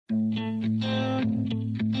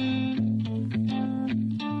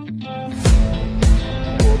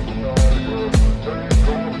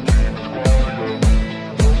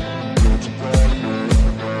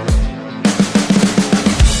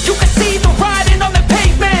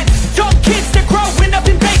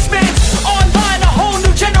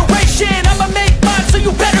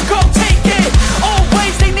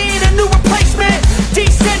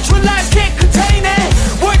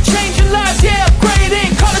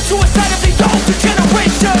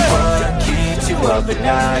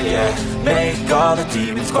night, yeah. Make all the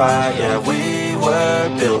demons quiet, yeah. We were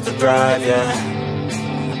built to thrive, yeah.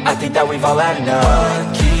 I think that we've all had enough.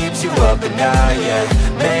 What keeps you up at night, yeah.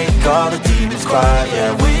 Make all the demons quiet,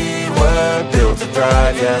 yeah. We were built to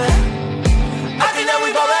thrive, yeah. I think that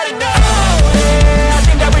we've all had enough. Yeah, I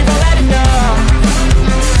think that we've all had enough.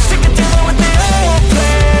 Sick of dealing with the old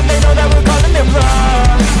plan. They know that we're calling it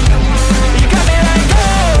wrong. You got me like,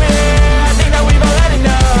 oh yeah, I think that we've all had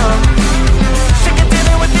enough. Sick of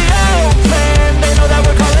dealing with the old plan. They know that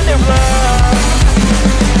we're calling it wrong.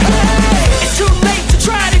 Hey, it's too late to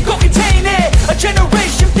try to go contain it. A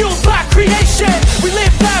generation fueled by creation. We live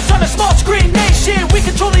lives on a small screen nation. We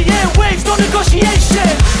control the airwaves, no negotiation.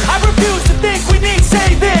 I refuse to think we need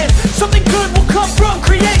saving. Something good will come from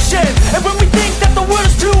creation. And when we think that the world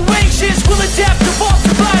is too anxious, we'll adapt, evolve,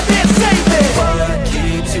 survive and save it. What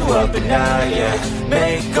keeps you up at night, yeah.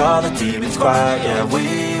 Make all the demons quiet, yeah.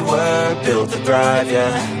 We were built to thrive,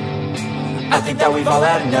 yeah. I think that we've all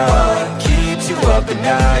had enough. What keeps you up at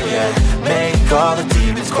night, yeah. Make all the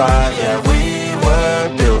demons quiet, yeah. We were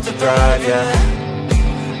built to thrive, yeah.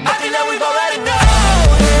 I think that we've all had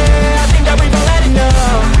enough. Yeah, I think that we've all had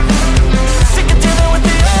enough. Sick of dealing with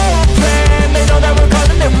the old plan. They know that we're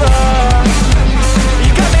calling it wrong.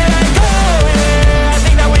 You got me like, oh yeah, I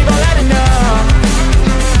think that we've all had enough.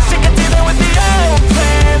 Sick of dealing with the old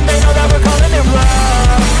plan. They know that we're calling it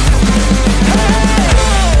wrong. Hey,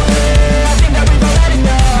 oh yeah, I think that we've all had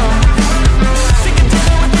enough. Sick of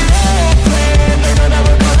dealing with the old plan. They know that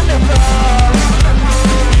we're calling it wrong.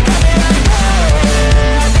 You got me like, oh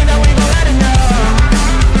yeah, I think that we've all had enough.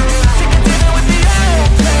 Sick of dealing with the old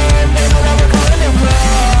plan. They know that we're calling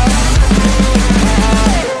it wrong.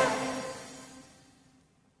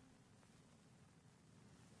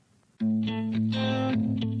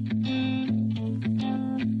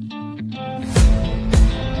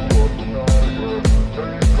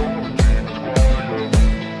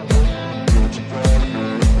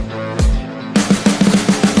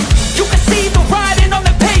 You can see the writing on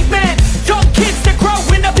the pavement. Young kids, they're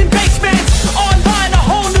growing up in basements. Online, a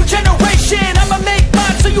whole new generation. I'ma make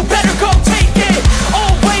mine, so you better go take it.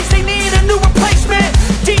 Always they need a new replacement.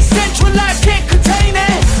 Decentralized, can't contain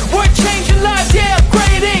it. We're changing lives, yeah,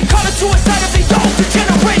 upgrading. Call it suicide of the older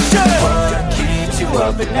generation. What keeps you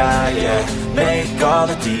up at night, yeah. Make all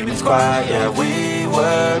the demons quiet, yeah. We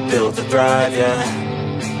were built to thrive, yeah.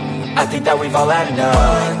 I think that we've all had enough.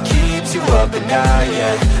 What keeps you up at night,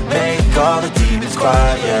 yeah. Make all the demons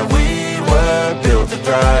quiet, yeah. We were built to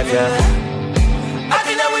thrive, yeah. I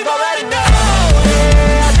think that we've all had enough.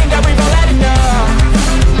 Yeah, I think that we've all had enough.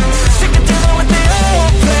 Sick of dealing with the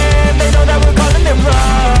old plan. They know that we're calling it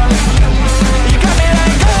wrong. You got me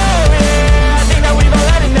like, oh yeah, I think that we've all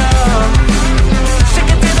had enough. Sick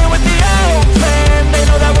of dealing with the old plan. They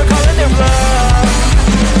know that we're calling it wrong.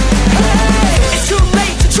 Hey, it's too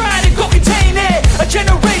late to try to go contain it. A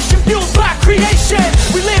generation fueled by creation.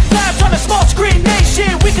 We live lives on a small screen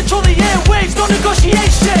nation. We control the airwaves, no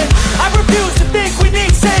negotiation. I refuse to think we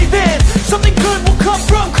need saving. Something good will come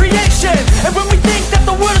from creation. And when we think that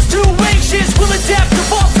the world is too anxious, we'll adapt,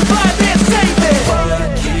 evolve, survive and save it.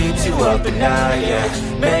 What keeps you up at night, yeah.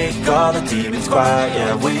 Make all the demons quiet,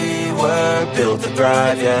 yeah. We were built to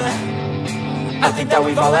thrive, yeah. I think that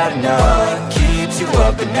we've all had enough. What keeps you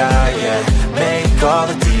up at night, yeah. Make all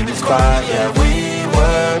the demons quiet, yeah. We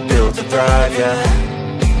were built to thrive, yeah.